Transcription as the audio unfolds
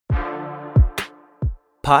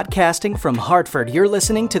Podcasting from Hartford, you're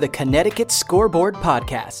listening to the Connecticut Scoreboard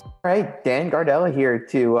Podcast. All right, Dan Gardella here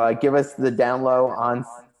to give us the down low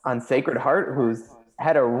on Sacred Heart, who's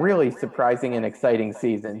had a really surprising and exciting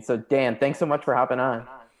season. So, Dan, thanks so much for hopping on.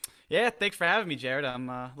 Yeah, thanks for having me, Jared.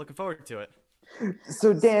 I'm looking forward to it.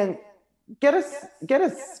 So, Dan, get us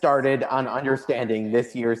started on understanding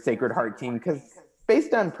this year's Sacred Heart team, because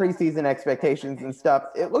based on preseason expectations and stuff,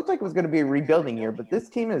 it looked like it was going to be a rebuilding year, but this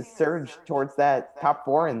team has surged towards that top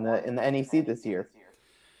four in the NEC this year.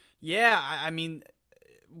 Yeah, I mean,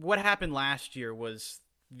 what happened last year was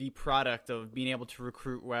the product of being able to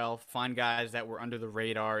recruit well, find guys that were under the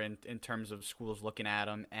radar in terms of schools looking at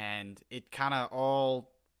them, and it kind of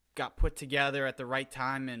all got put together at the right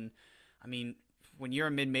time. And I mean, when you're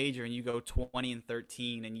a mid-major and you go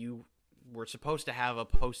 20-13 and you were supposed to have a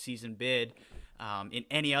postseason bid in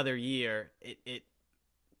any other year, it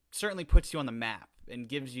certainly puts you on the map and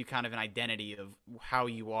gives you kind of an identity of how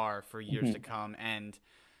you are for years to come. And,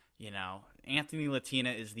 you know, Anthony Latina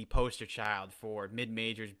is the poster child for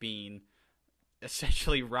mid-majors being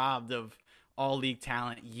essentially robbed of all league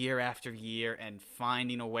talent year after year and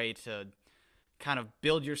finding a way to kind of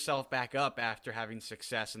build yourself back up after having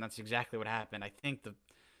success. And that's exactly what happened. I think the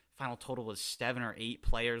final total was 7 or 8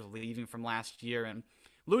 players leaving from last year, and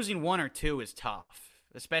losing 1 or 2 is tough,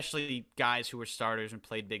 especially guys who were starters and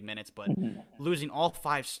played big minutes. But losing all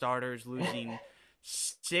 5 starters, losing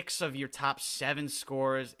 6 of your top 7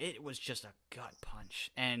 scorers, it was just a gut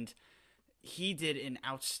punch. And he did an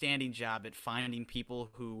outstanding job at finding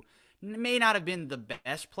people who may not have been the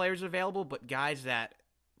best players available, but guys that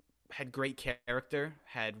had great character,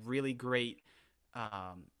 had really great,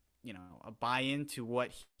 a buy-in to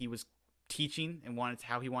what he was teaching and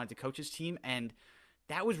how he wanted to coach his team. And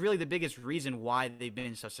that was really the biggest reason why they've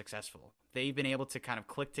been so successful. They've been able to kind of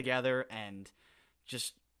click together and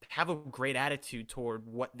just have a great attitude toward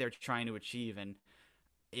what they're trying to achieve. And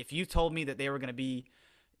if you told me that they were going to be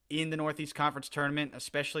in the Northeast Conference tournament,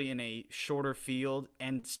 especially in a shorter field,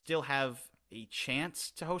 and still have a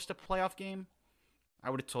chance to host a playoff game, I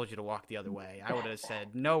would have told you to walk the other way. I would have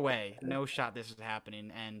said, no way, no shot this is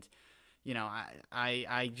happening. And, you know,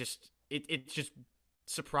 it's just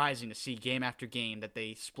surprising to see game after game that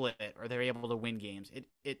they split or they're able to win games.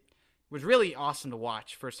 It was really awesome to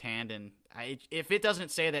watch firsthand. And if it doesn't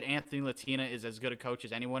say that Anthony Latina is as good a coach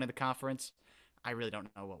as anyone in the conference, I really don't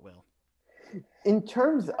know what will. In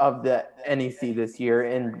terms of the NEC this year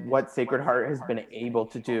and what Sacred Heart has been able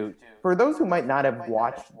to do, for those who might not have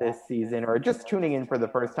watched this season or just tuning in for the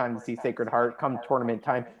first time to see Sacred Heart come tournament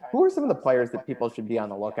time, who are some of the players that people should be on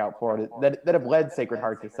the lookout for that have led Sacred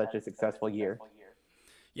Heart to such a successful year?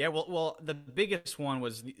 Yeah, well, the biggest one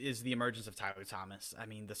is the emergence of Tyler Thomas. I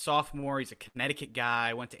mean, the sophomore, he's a Connecticut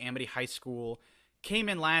guy, went to Amity High School, came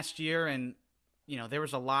in last year, and, you know, there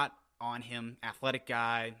was a lot on him. Athletic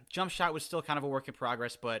guy. Jump shot was still kind of a work in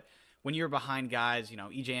progress, but when you're behind guys, you know,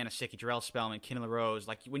 EJ Anasicki, Jarrell Spellman, Kenny LaRose,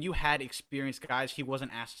 like when you had experienced guys, he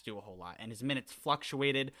wasn't asked to do a whole lot, and his minutes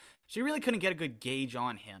fluctuated, so you really couldn't get a good gauge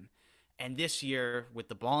on him. And this year, with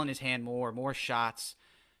the ball in his hand more shots,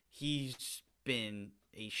 he's been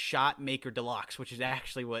a shot maker deluxe, which is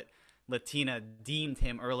actually what Latina deemed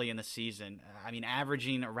him early in the season. I mean,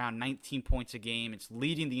 averaging around 19 points a game. It's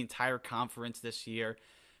leading the entire conference this year.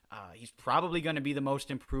 He's probably going to be the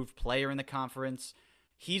most improved player in the conference.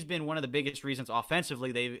 He's been one of the biggest reasons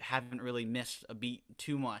offensively they haven't really missed a beat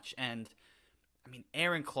too much. And, I mean,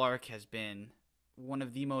 Aaron Clark has been one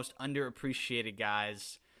of the most underappreciated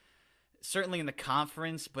guys, certainly in the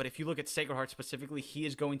conference. But if you look at Sacred Heart specifically, he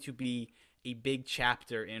is going to be a big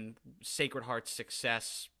chapter in Sacred Heart's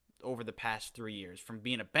success over the past 3 years. From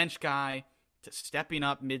being a bench guy to stepping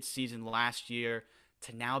up midseason last year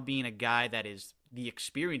to now being a guy that is the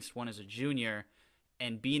experienced one as a junior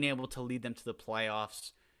and being able to lead them to the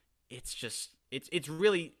playoffs. It's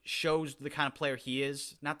really shows the kind of player he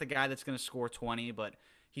is. Not the guy that's going to score 20, but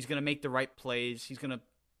he's going to make the right plays. He's going to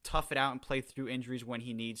tough it out and play through injuries when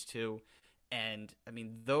he needs to. And, I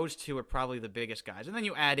mean, those two are probably the biggest guys. And then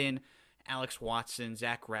you add in Alex Watson,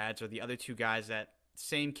 Zach Rads are the other two guys that,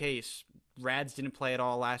 same case. Rads didn't play at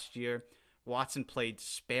all last year. Watson played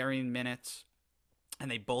sparing minutes,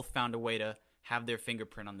 and they both found a way to have their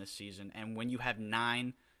fingerprint on this season. And when you have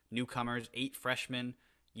 9 newcomers, 8 freshmen,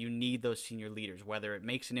 you need those senior leaders. Whether it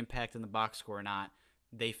makes an impact in the box score or not,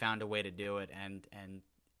 they found a way to do it. And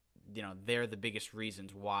you know, they're the biggest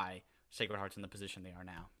reasons why Sacred Heart's in the position they are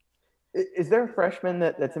now. Is there a freshman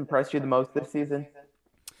that's impressed you the most this season?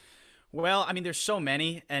 Well, I mean, there's so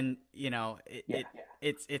many, and you know,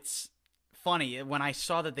 it's funny. When I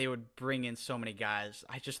saw that they would bring in so many guys,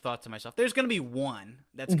 I just thought to myself, there's going to be one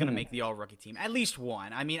that's going to make the all-rookie team. At least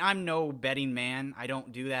one. I mean, I'm no betting man. I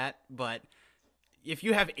don't do that. But if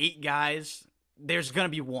you have 8 guys, there's going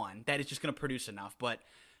to be one that is just going to produce enough. But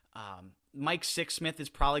Mike Sixsmith is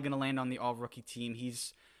probably going to land on the all-rookie team.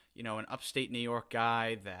 He's, an upstate New York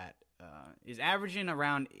guy that is averaging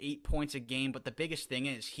around 8 points a game. But the biggest thing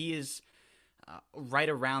is he is right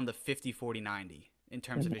around the 50-40-90 in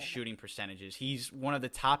terms of his shooting percentages. He's one of the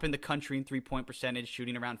top in the country in three-point percentage,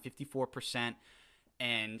 shooting around 54%.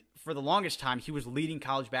 And for the longest time, he was leading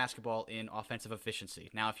college basketball in offensive efficiency.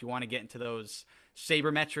 Now, if you want to get into those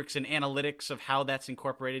sabermetrics and analytics of how that's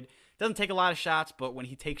incorporated, it doesn't take a lot of shots, but when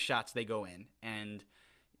he takes shots, they go in. And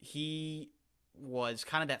he was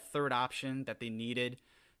kind of that third option that they needed.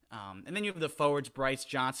 And then you have the forwards. Bryce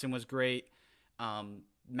Johnson was great.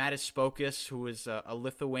 Mattis Spokas, who was a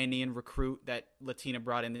Lithuanian recruit that Latina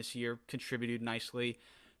brought in this year, contributed nicely.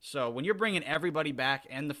 So when you're bringing everybody back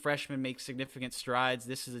and the freshmen make significant strides,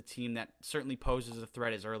 this is a team that certainly poses a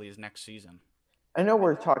threat as early as next season. I know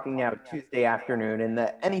we're talking now Tuesday afternoon, and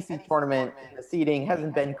the NEC tournament, the seeding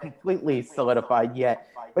hasn't been completely solidified yet.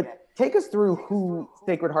 But take us through who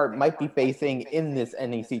Sacred Heart might be facing in this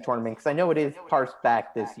NEC tournament, because I know it is parsed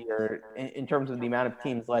back this year in terms of the amount of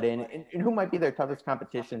teams let in, and who might be their toughest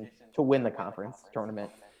competition to win the conference tournament.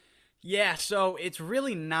 Yeah, so it's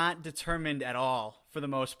really not determined at all for the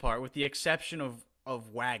most part, with the exception of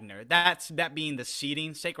Wagner. That being the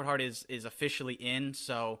seeding. Sacred Heart is officially in,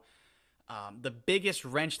 so the biggest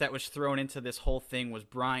wrench that was thrown into this whole thing was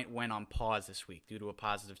Bryant went on pause this week due to a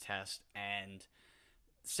positive test, and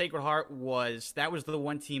Sacred Heart was the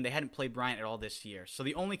one team. They hadn't played Bryant at all this year. So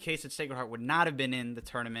the only case that Sacred Heart would not have been in the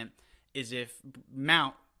tournament is if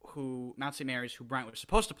Mount St. Mary's, who Bryant was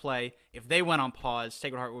supposed to play, if they went on pause,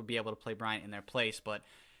 Sacred Heart would be able to play Bryant in their place. But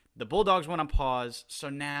the Bulldogs went on pause, so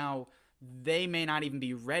now they may not even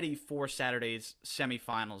be ready for Saturday's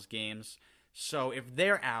semifinals games. So if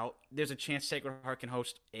they're out, there's a chance Sacred Heart can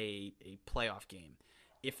host a playoff game.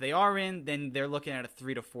 If they are in, then they're looking at a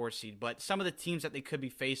 3 to 4 seed. But some of the teams that they could be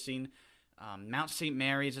facing, Mount St.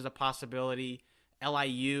 Mary's is a possibility.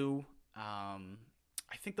 LIU,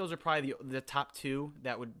 I think those are probably the top 2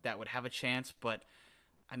 that would have a chance. But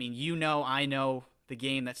I mean, I know the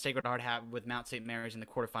game that Sacred Heart had with Mount St. Mary's in the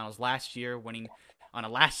quarterfinals last year, winning on a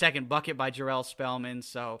last-second bucket by Jarrell Spellman.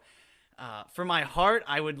 So for my heart,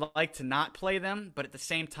 I would like to not play them. But at the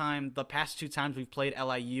same time, the past 2 times we've played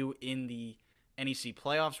LIU in the NEC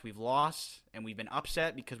playoffs, we've lost, and we've been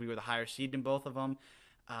upset because we were the higher seed in both of them.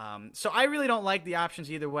 So I really don't like the options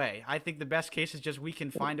either way. I think the best case is just we can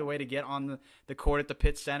find a way to get on the court at the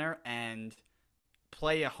Pitt Center and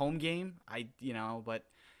play a home game. But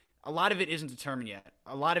a lot of it isn't determined yet.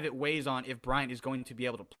 A lot of it weighs on if Bryant is going to be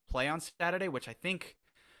able to play on Saturday, which I think,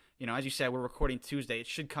 as you said, we're recording Tuesday. It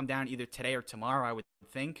should come down either today or tomorrow, I would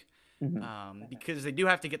think. Because they do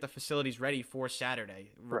have to get the facilities ready for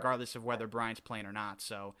Saturday, regardless of whether Bryant's playing or not.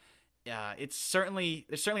 So there's certainly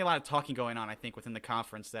a lot of talking going on, I think, within the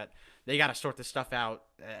conference that they got to sort this stuff out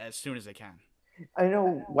as soon as they can. I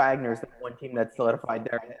know Wagner's the one team that's solidified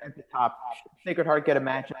there at the top. Sacred Heart get a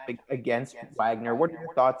matchup against Wagner. What are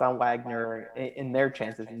your thoughts on Wagner in their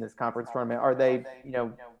chances in this conference tournament? Are they,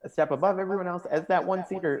 a step above everyone else as that one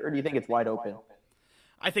seed, or do you think it's wide open?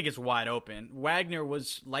 I think it's wide open. Wagner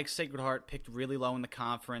was, like Sacred Heart, picked really low in the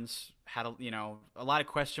conference, had a lot of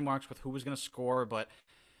question marks with who was going to score, but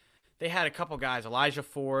they had a couple guys, Elijah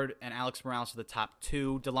Ford and Alex Morales, are the top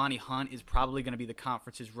 2. Delani Hunt is probably going to be the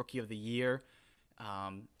conference's Rookie of the Year,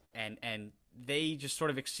 and they just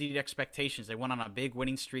sort of exceeded expectations. They went on a big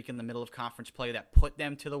winning streak in the middle of conference play that put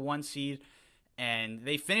them to the 1 seed, and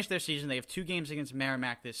they finished their season. They have 2 games against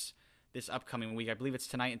Merrimack this upcoming week. I believe it's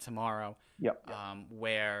tonight and tomorrow. Yep.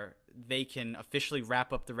 Where they can officially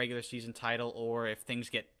wrap up the regular season title, or if things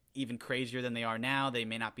get even crazier than they are now, they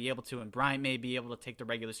may not be able to, and Bryant may be able to take the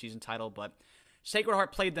regular season title. But Sacred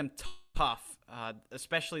Heart played them tough,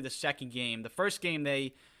 especially the second game. The first game,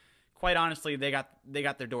 quite honestly, they got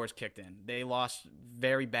their doors kicked in. They lost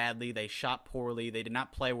very badly. They shot poorly. They did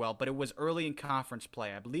not play well, but it was early in conference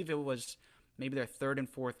play. I believe it was maybe their 3rd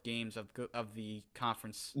and 4th games of the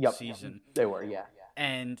conference season. They were, yeah.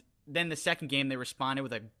 And then the second game, they responded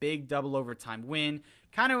with a big double overtime win.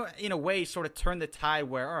 Kind of, in a way, sort of turned the tide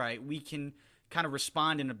where, all right, we can kind of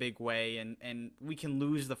respond in a big way, and we can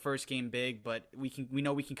lose the first game big, but we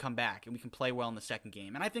know we can come back, and we can play well in the second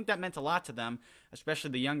game. And I think that meant a lot to them,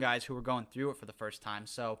 especially the young guys who were going through it for the first time.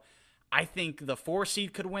 So I think the 4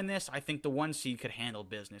 seed could win this. I think the 1 seed could handle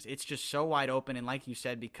business. It's just so wide open, and like you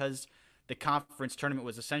said, because the conference tournament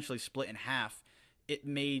was essentially split in half, it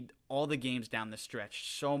made all the games down the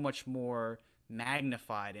stretch so much more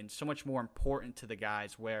magnified and so much more important to the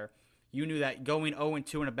guys, where you knew that going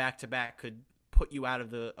 0-2 in a back-to-back could put you out of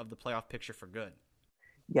the playoff picture for good.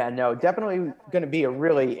 Yeah, no, definitely going to be a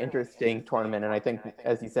really interesting tournament. And I think,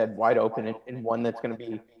 as you said, wide open and one that's going to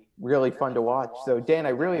be really fun to watch. So, Dan, I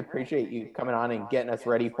really appreciate you coming on and getting us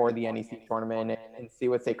ready for the NEC tournament and see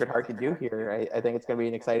what Sacred Heart can do here. I think it's going to be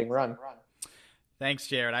an exciting run. Thanks,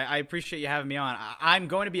 Jared. I appreciate you having me on. I'm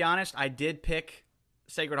going to be honest. I did pick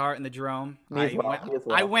Sacred Heart in the Jerome.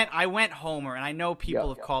 I went Homer, and I know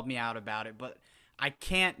people have called me out about it, but I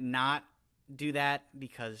can't not do that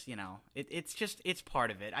because, you know, it's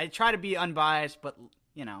part of it. I try to be unbiased, but,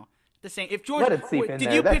 you know, the same. If George,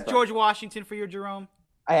 did you pick George Washington for your Jerome?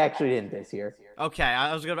 I actually didn't this year. Okay,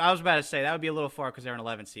 I was about to say that would be a little far because they're an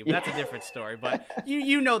 11 seed, but that's a different story. But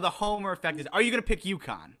you know the Homer effect is. Are you going to pick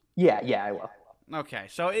UConn? Yeah, I will. Okay,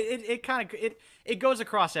 so it kind of goes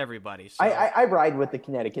across everybody. So. I ride with the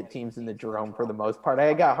Connecticut teams in the Jerome for the most part.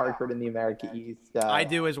 I got Hartford in the America East. I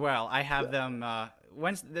do as well. I have them.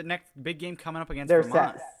 When's the next big game coming up against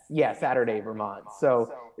Vermont? Saturday, Vermont.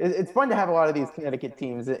 So it's fun to have a lot of these Connecticut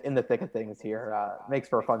teams in the thick of things here. Makes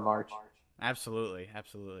for a fun March. Absolutely.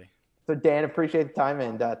 So, Dan, appreciate the time,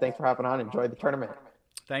 and thanks for hopping on. Enjoy the tournament.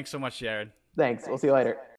 Thanks so much, Jared. Thanks. We'll see you later.